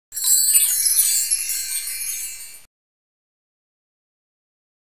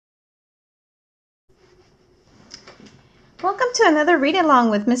Welcome to another read-along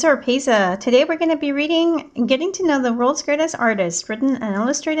with Miss Orpeza. Today we're going to be reading Getting to Know the World's Greatest Artist, written and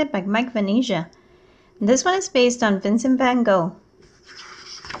illustrated by Mike Venezia. This one is based on Vincent van Gogh.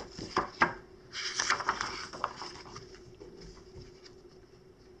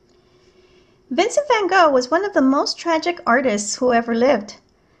 Vincent van Gogh was one of the most tragic artists who ever lived.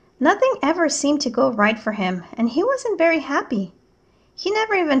 Nothing ever seemed to go right for him, and he wasn't very happy. He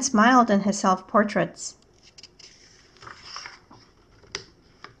never even smiled in his self-portraits.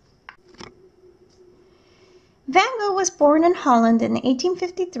 Van Gogh was born in Holland in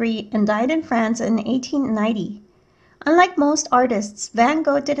 1853 and died in France in 1890. Unlike most artists, Van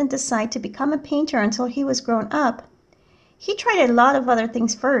Gogh didn't decide to become a painter until he was grown up. He tried a lot of other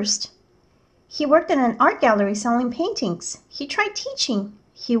things first. He worked in an art gallery selling paintings. He tried teaching.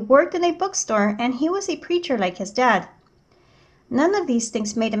 He worked in a bookstore, and he was a preacher like his dad. None of these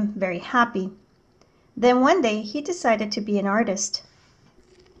things made him very happy. Then one day, he decided to be an artist.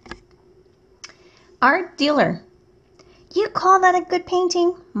 Art dealer. You call that a good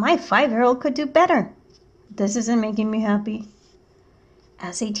painting? My 5-year-old could do better. This isn't making me happy.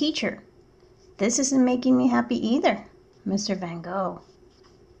 As a teacher. This isn't making me happy either, Mr. Van Gogh.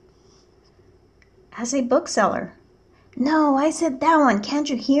 As a bookseller. No, I said that one, can't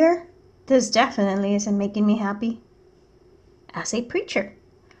you hear? This definitely isn't making me happy. As a preacher.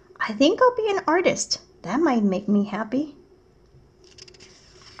 I think I'll be an artist. That might make me happy.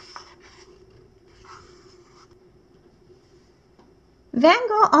 Van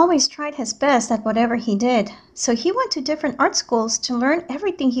Gogh always tried his best at whatever he did, so he went to different art schools to learn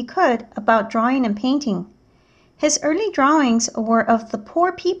everything he could about drawing and painting. His early drawings were of the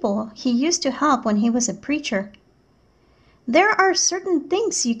poor people he used to help when he was a preacher. There are certain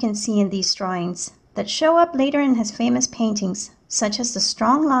things you can see in these drawings that show up later in his famous paintings, such as the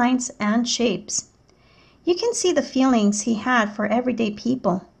strong lines and shapes. You can see the feelings he had for everyday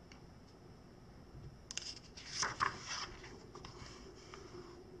people.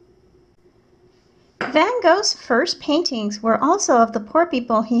 Van Gogh's first paintings were also of the poor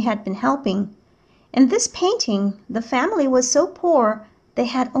people he had been helping. In this painting, the family was so poor they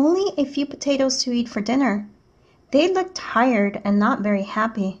had only a few potatoes to eat for dinner. They looked tired and not very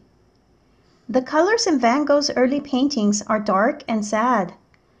happy. The colors in Van Gogh's early paintings are dark and sad.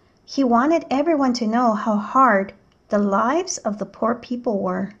 He wanted everyone to know how hard the lives of the poor people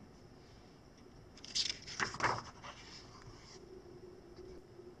were.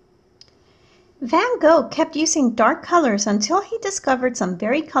 Van Gogh kept using dark colors until he discovered some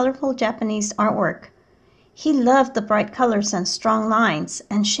very colorful Japanese artwork. He loved the bright colors and strong lines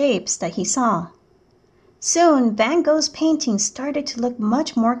and shapes that he saw. Soon, Van Gogh's paintings started to look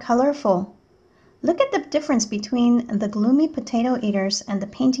much more colorful. Look at the difference between the gloomy potato eaters and the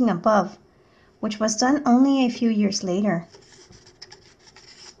painting above, which was done only a few years later.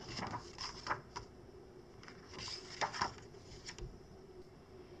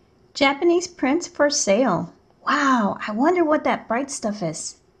 Japanese prints for sale. Wow, I wonder what that bright stuff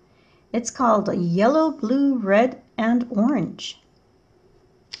is. It's called yellow, blue, red, and orange.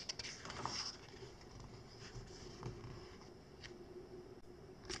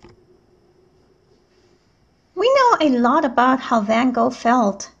 We know a lot about how Van Gogh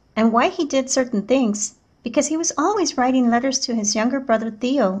felt and why he did certain things, because he was always writing letters to his younger brother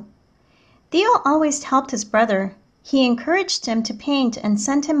Theo. Theo always helped his brother. He encouraged him to paint and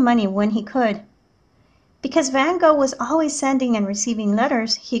sent him money when he could. Because Van Gogh was always sending and receiving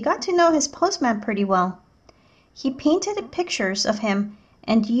letters, he got to know his postman pretty well. He painted pictures of him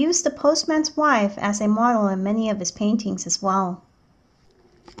and used the postman's wife as a model in many of his paintings as well.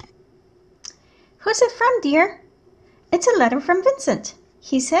 Who's it from, dear? It's a letter from Vincent.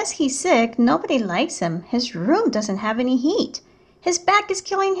 He says he's sick, nobody likes him, his room doesn't have any heat, his back is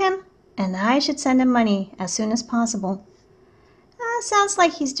killing him, and I should send him money as soon as possible. Sounds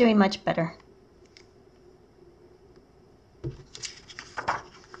like he's doing much better.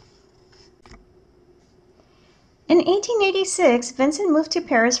 In 1886, Vincent moved to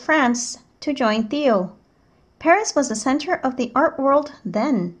Paris, France, to join Theo. Paris was the center of the art world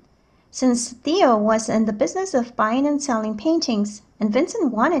then. Since Theo was in the business of buying and selling paintings, and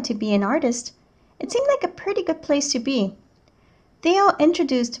Vincent wanted to be an artist, it seemed like a pretty good place to be. Theo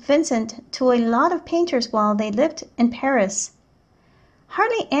introduced Vincent to a lot of painters while they lived in Paris.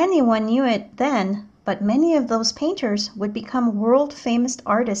 Hardly anyone knew it then, but many of those painters would become world-famous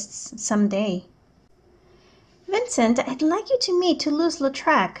artists someday. Vincent, I'd like you to meet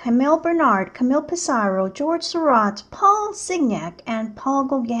Toulouse-Lautrec, Camille Bernard, Camille Pissarro, George Seurat, Paul Signac, and Paul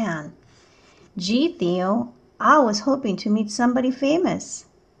Gauguin. Gee, Theo, I was hoping to meet somebody famous.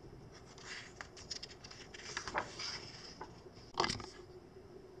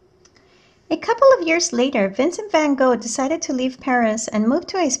 of years later, Vincent van Gogh decided to leave Paris and move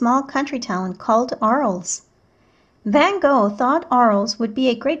to a small country town called Arles. Van Gogh thought Arles would be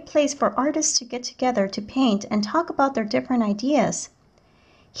a great place for artists to get together to paint and talk about their different ideas.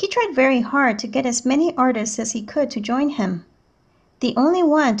 He tried very hard to get as many artists as he could to join him. The only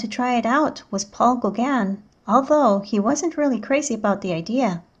one to try it out was Paul Gauguin, although he wasn't really crazy about the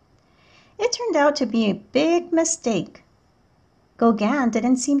idea. It turned out to be a big mistake. Gauguin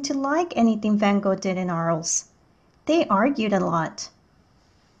didn't seem to like anything Van Gogh did in Arles. They argued a lot.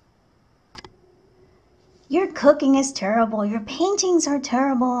 "Your cooking is terrible. Your paintings are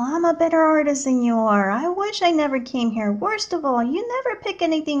terrible. I'm a better artist than you are. I wish I never came here. Worst of all, you never pick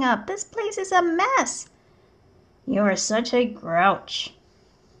anything up. This place is a mess. You are such a grouch."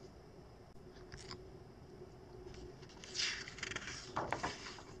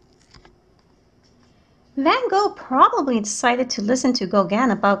 Van Gogh probably decided to listen to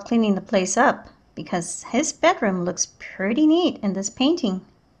Gauguin about cleaning the place up, because his bedroom looks pretty neat in this painting.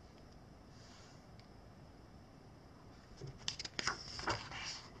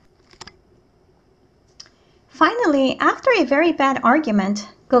 Finally, after a very bad argument,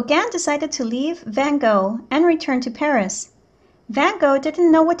 Gauguin decided to leave Van Gogh and return to Paris. Van Gogh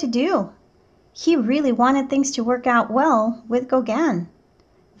didn't know what to do. He really wanted things to work out well with Gauguin.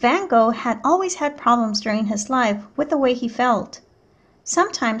 Van Gogh had always had problems during his life with the way he felt.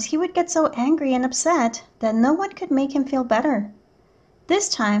 Sometimes he would get so angry and upset that no one could make him feel better. This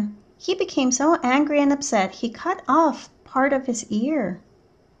time, he became so angry and upset he cut off part of his ear.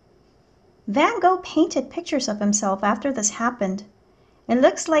 Van Gogh painted pictures of himself after this happened. It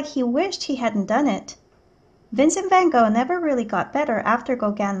looks like he wished he hadn't done it. Vincent van Gogh never really got better after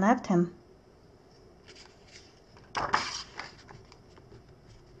Gauguin left him.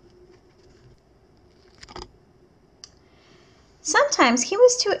 Sometimes he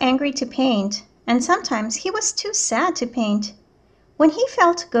was too angry to paint, and sometimes he was too sad to paint. When he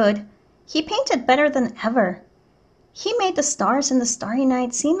felt good, he painted better than ever. He made the stars in the starry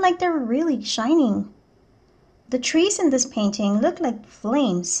night seem like they were really shining. The trees in this painting look like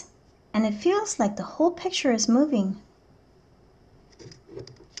flames, and it feels like the whole picture is moving.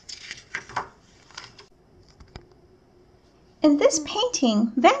 In this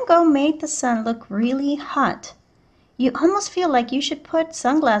painting, Van Gogh made the sun look really hot. You almost feel like you should put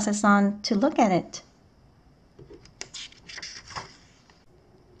sunglasses on to look at it.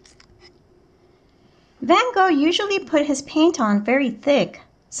 Van Gogh usually put his paint on very thick.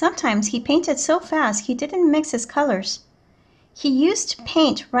 Sometimes he painted so fast he didn't mix his colors. He used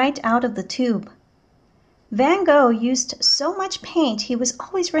paint right out of the tube. Van Gogh used so much paint he was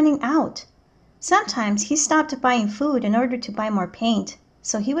always running out. Sometimes he stopped buying food in order to buy more paint,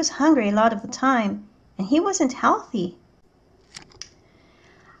 so he was hungry a lot of the time, and he wasn't healthy.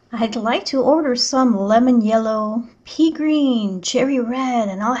 "I'd like to order some lemon yellow, pea green, cherry red,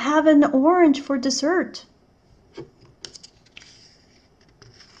 and I'll have an orange for dessert."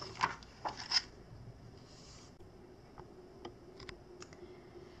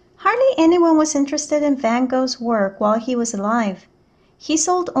 Hardly anyone was interested in Van Gogh's work while he was alive. He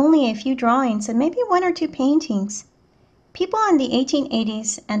sold only a few drawings and maybe one or two paintings. People in the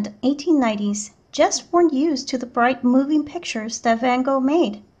 1880s and 1890s just weren't used to the bright moving pictures that Van Gogh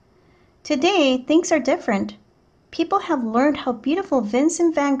made. Today, things are different. People have learned how beautiful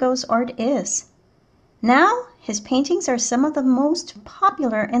Vincent van Gogh's art is. Now, his paintings are some of the most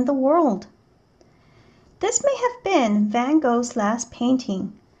popular in the world. This may have been Van Gogh's last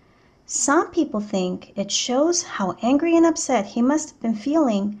painting. Some people think it shows how angry and upset he must have been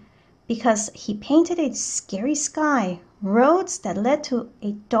feeling because he painted a scary sky, roads that led to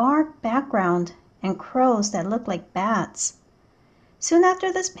a dark background, and crows that looked like bats. Soon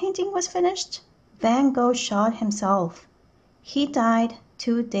after this painting was finished, Van Gogh shot himself. He died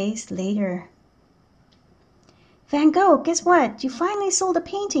 2 days later. "Van Gogh, guess what? You finally sold a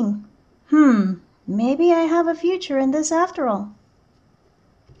painting." Maybe I have a future in this after all."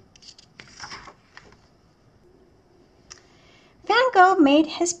 Van Gogh made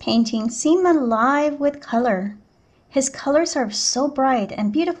his paintings seem alive with color. His colors are so bright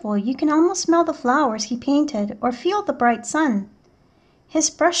and beautiful you can almost smell the flowers he painted or feel the bright sun. His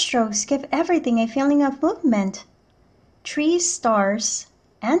brushstrokes give everything a feeling of movement. Trees, stars,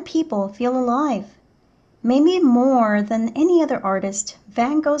 and people feel alive. Maybe more than any other artist,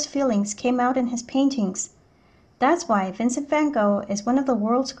 Van Gogh's feelings came out in his paintings. That's why Vincent van Gogh is one of the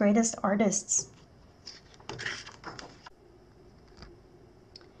world's greatest artists.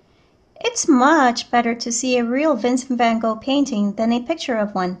 It's much better to see a real Vincent van Gogh painting than a picture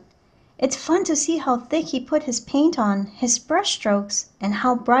of one. It's fun to see how thick he put his paint on, his brush strokes, and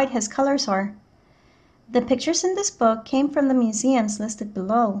how bright his colors are. The pictures in this book came from the museums listed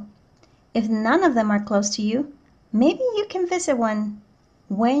below. If none of them are close to you, maybe you can visit one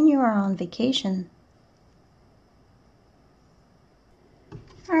when you are on vacation.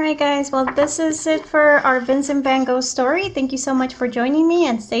 Alright guys, well this is it for our Vincent van Gogh story. Thank you so much for joining me,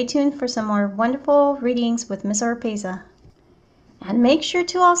 and stay tuned for some more wonderful readings with Miss Oropeza. And make sure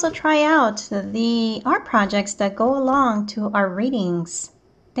to also try out the art projects that go along to our readings.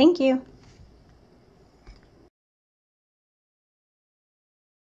 Thank you.